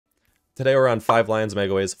Today we're on 5 Lions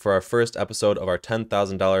Megaways for our first episode of our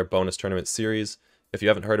 $10,000 bonus tournament series. If you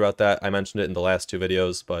haven't heard about that, I mentioned it in the last 2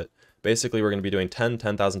 videos, but basically we're going to be doing 10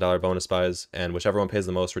 $10,000 bonus buys, and whichever one pays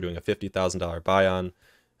the most, we're doing a $50,000 buy on,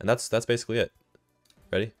 and that's basically it.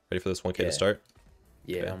 Ready? Ready for this 1K to start?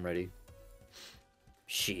 Yeah, Okay. I'm ready.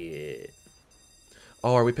 Shit.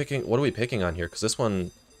 Oh, are we picking? What are we picking on here? Because this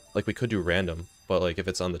one, like, we could do random, but like if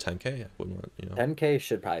it's on the 10K, I wouldn't want, 10K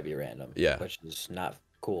should probably be random. Yeah. Which is not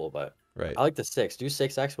cool, but Right. I like the 6. Do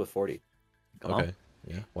 6x with 40. Come Okay. on.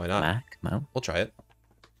 Yeah. Why not? Come on. We'll try it.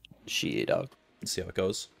 Shit, dog. Let's see how it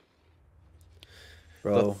goes.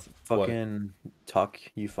 Bro, What? fucking Tuck,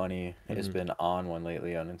 you funny, has Mhm. been on one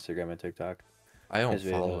lately on Instagram and TikTok. I don't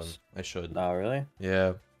His follow him. videos. I should. Oh, really?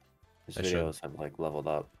 Yeah, His I should. videos have like leveled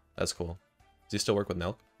up. that's cool. Does he still work with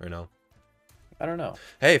Milk or no? I don't know.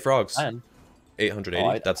 Hey, frogs. 10.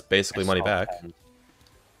 880. Oh, That's basically money saw back. 10.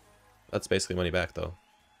 That's basically money back, though.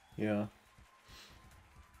 Yeah.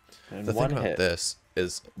 And The one thing about hit. this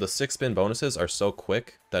is the 6-spin bonuses are so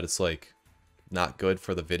quick that it's like not good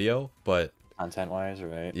for the video, but Content-wise,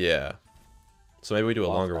 right? yeah. So maybe we do a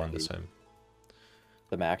Well, longer one 90. this time.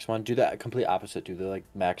 The max one. Do that complete opposite. Do the like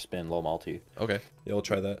max spin, low multi. Okay. Yeah, we'll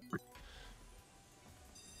try that.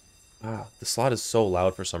 Ah, the slot is so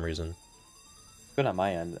loud for some reason. Good on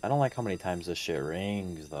my end. I don't like how many times this shit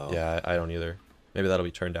rings though. Yeah, I don't either. Maybe that'll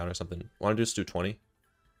be turned down or something. Want to just do 20?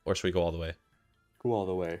 Or should we go all the way? Go all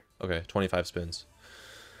the way. Okay, 25 spins.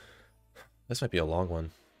 This might be a long one.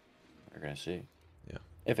 We're gonna see. Yeah.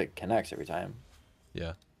 If it connects every time.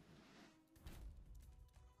 Yeah.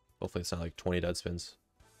 Hopefully it's not like 20 dead spins.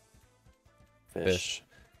 Fish.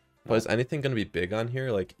 But is anything going to be big on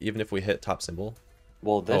here? Like, even if we hit top symbol?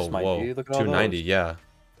 Well, this Oh, might whoa. be. Look at all 290, those. yeah.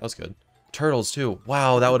 That was good. Turtles, too.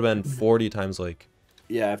 Wow, that would have been 40 times, like...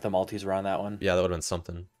 Yeah, if the multis were on that one. Yeah, that would have been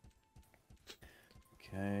something.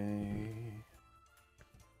 Okay.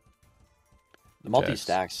 The multi Jacks.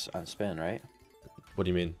 stacks on spin, right? What do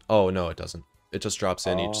you mean? Oh, no, it doesn't. It just drops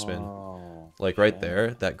in each spin. Oh, Like, right okay.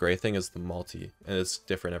 there, that gray thing is the multi, and it's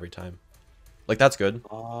different every time. Like, that's good.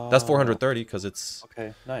 Oh, That's 430, because it's...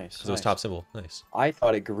 Okay, nice. Because it was nice. top symbol. Nice. I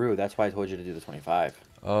thought it grew. That's why I told you to do the 25.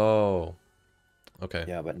 Oh. Okay.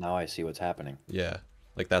 Yeah, but now I see what's happening. Yeah.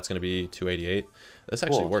 Like, that's going to be 288. This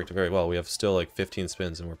actually Cool. worked very well. We have still, like, 15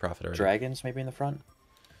 spins, and we're profit already. Dragons maybe in the front.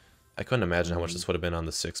 I couldn't imagine how much this would have been on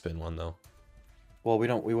the 6-spin one, though. Well, we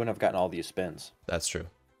wouldn't have gotten all these spins. That's true.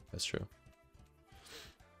 That's true.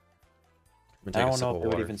 I'm I gonna take a don't sip know of if they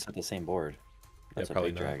would water. even set the same board. That's a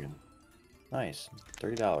probably big not. dragon. Nice.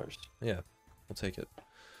 $30. Yeah, we'll take it.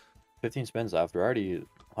 15 spins left. We're already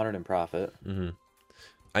 100 in profit.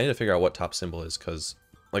 I need to figure out what top symbol is, because,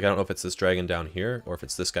 like, I don't know if it's this dragon down here, or if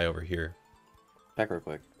it's this guy over here. Check real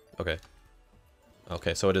quick. Okay.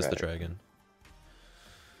 Okay, so it is the Dragon. dragon.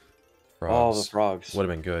 Oh, Frogs. the frogs. Would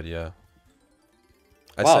have been good, yeah.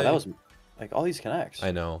 I'd Wow, say- that was like all these connects.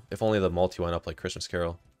 I know. If only the multi went up like Christmas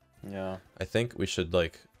Carol. Yeah. I think we should,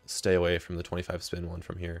 like, stay away from the 25 spin one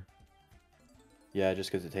from here. Yeah,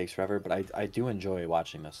 just because it takes forever. But I do enjoy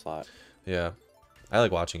watching this slot. Yeah. I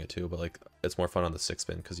like watching it too, but, like, it's more fun on the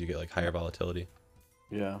 6-spin because you get, like, higher volatility.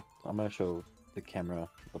 Yeah. I'm going to show the camera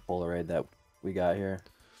the Polaroid that we got here.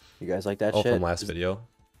 You guys like that Oh, shit? from last video?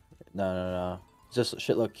 No. Does this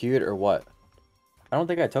shit look cute or what? I don't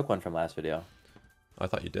think I took one from last video. I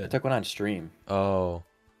thought you I did. took one on stream. Oh.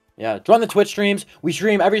 Yeah, join the Twitch streams. We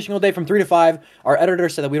stream every single day from 3 to 5. Our editor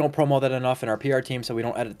said that we don't promo that enough, and our PR team said we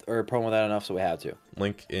don't edit or promo that enough, so we have to.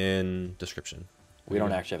 Link in description. We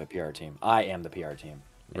don't actually have a PR team. I am the PR team.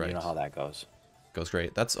 And Right. you know how that goes. Goes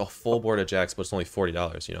great. That's a full board of jacks, but it's only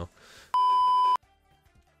 $40, you know?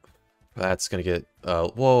 That's gonna get...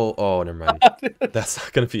 whoa. Oh, never mind. That's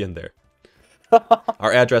not gonna be in there.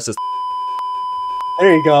 Our address is...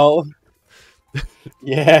 There you go.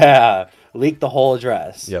 Yeah. Leak the whole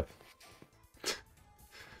address. Yep.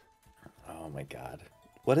 Oh my god.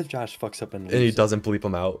 What if Josh fucks up and And he leaves it? doesn't bleep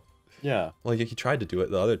them out. Yeah. Well, he tried to do it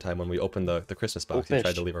the other time when we opened the Christmas box. He tried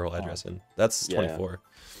fish. to leave our whole address in. That's Yeah. 24.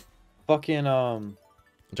 Fucking,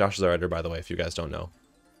 Josh is our editor, by the way, if you guys don't know.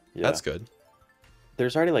 yeah. That's good.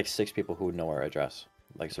 There's already like 6 people who know our address.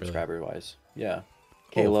 Like Really? subscriber-wise. Yeah.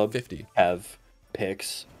 Oh, Caleb, 50. Kev,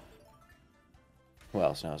 Pix. Who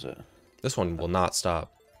else knows it? This one will not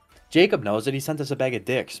stop. Jacob knows it. He sent us a bag of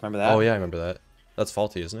dicks. Remember that? Oh, yeah, I remember that. That's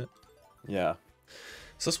faulty, isn't it? Yeah.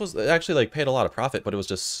 So this was... It actually, like, paid a lot of profit, but it was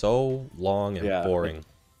just so long and Yeah. boring.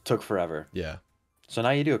 Took forever. Yeah. So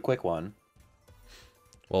now you do a quick one.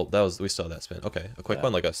 Well, that was... We still had that spin. Okay, a quick Yeah.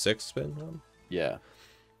 one, like a 6-spin one? Yeah.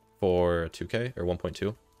 For 2K or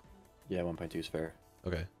 1.2? Yeah, 1.2 is fair.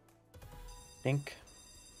 Okay. Think.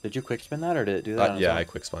 Did you quick spin that, or did it do that? On its Yeah, own? I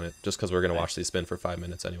quick spun it just because we're gonna watch these spin for 5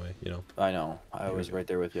 minutes anyway. You know. I know. I was right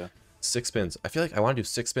there with you. 6 spins. I feel like I want to do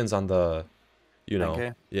 6 spins on the, you know.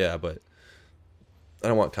 10K? Yeah, but I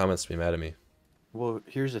don't want comments to be mad at me. Well,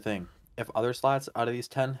 here's the thing. If other slots out of these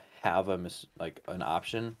 10 have an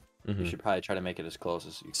option, you should probably try to make it as close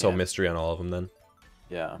as you can. So mystery on all of them then.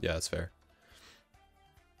 Yeah. Yeah, that's fair.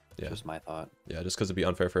 Yeah. Just my thought. Yeah, just because it'd be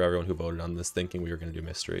unfair for everyone who voted on this thinking we were gonna do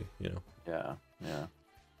mystery. You know. Yeah. Yeah.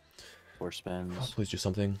 4 spins. Oh, please do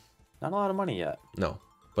something. Not a lot of money yet. No.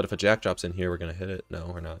 But if a jack drops in here, we're gonna hit it.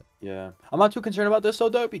 No, we're not. Yeah. I'm not too concerned about this though,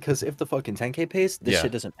 Doug, because if the fucking 10K pays, this Yeah.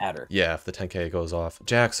 shit doesn't matter. Yeah, if the 10K goes off.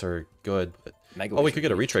 Jacks are good, but... Mega Oh, we Ways could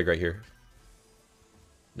get a would be- retrig right here.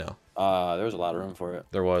 No. There was a lot of room for it.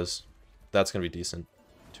 There was. That's gonna be decent.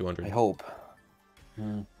 200. I hope.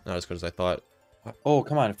 Not as good as I thought. Oh,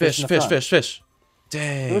 come on. Fish, in the fish, front. fish, fish.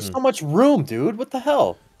 Dang. There was so much room, dude. What the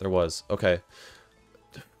hell? There was. Okay.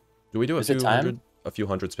 Do we do Is it time? a few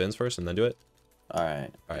hundred spins first and then do it? All right.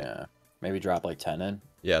 All right. Yeah. Maybe drop like 10 in.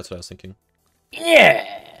 Yeah, that's what I was thinking. Yeah.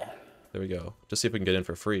 There we go. Just see if we can get in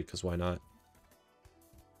for free, because why not?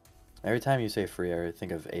 Every time you say free, I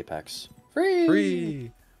think of Apex. Free.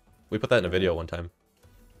 Free! We put that in a video one time.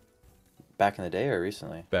 Back in the day or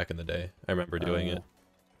recently? Back in the day. I remember doing it.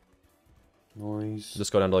 Noise.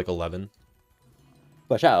 Just go down to like 11.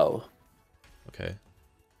 Watch out. Okay.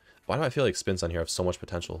 Why do I feel like spins on here have so much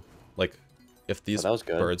potential? Like, if these that was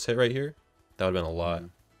good. birds hit right here, that would have been a lot.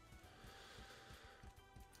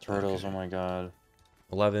 Turtles, Okay. oh my god.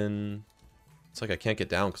 11. It's like I can't get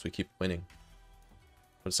down because we keep winning.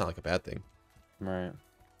 But it's not like a bad thing. Right.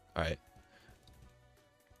 Alright.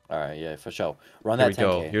 Alright, yeah, for sure. Run Here that we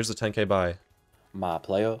 10K. go. Here's the 10K buy. My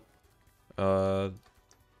player.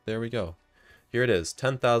 There we go. Here it is.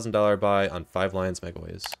 $10,000 buy on 5 Lions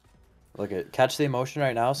Megaways. Look at catch the emotion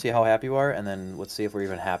right now, see how happy you are, and then let's see if we're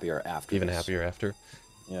even happier after. Even this. happier after.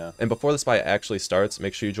 Yeah. And before this buy actually starts,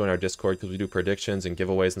 make sure you join our Discord because we do predictions and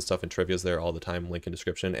giveaways and stuff and trivias there all the time. Link in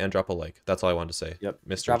description. And drop a like. That's all I wanted to say. Yep.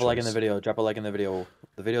 Mr. Drop a like in Choice. the video. Drop a like in the video.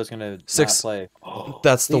 The video's gonna not 6. play.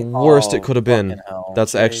 That's the See? worst Oh, it could have been. fucking hell,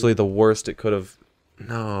 That's Jay. actually the worst it could have.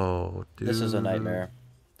 No, dude. This is a nightmare.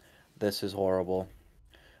 This is horrible.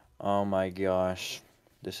 Oh my gosh.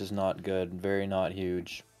 This is not good. Very not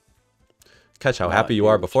huge. Catch how Not happy you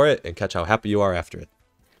are huge. before it and catch how happy you are after it.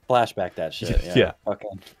 Flashback that shit. Yeah. Yeah.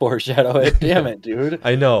 Fucking foreshadow it. Damn it, dude.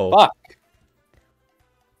 I know. Fuck.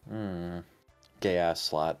 Gay ass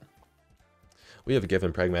slot. We have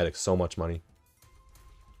given Pragmatic so much money.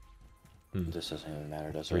 This doesn't even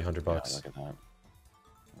matter, does it? 300 bucks. Yeah, look at that.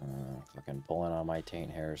 Fucking pulling on my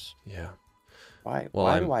taint hairs. Yeah. Why? Well,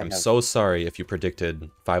 why do I I'm have... so sorry if you predicted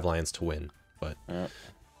 5 Lions to win, but Yeah.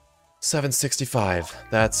 765.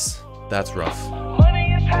 That's rough.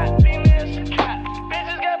 Money is happy.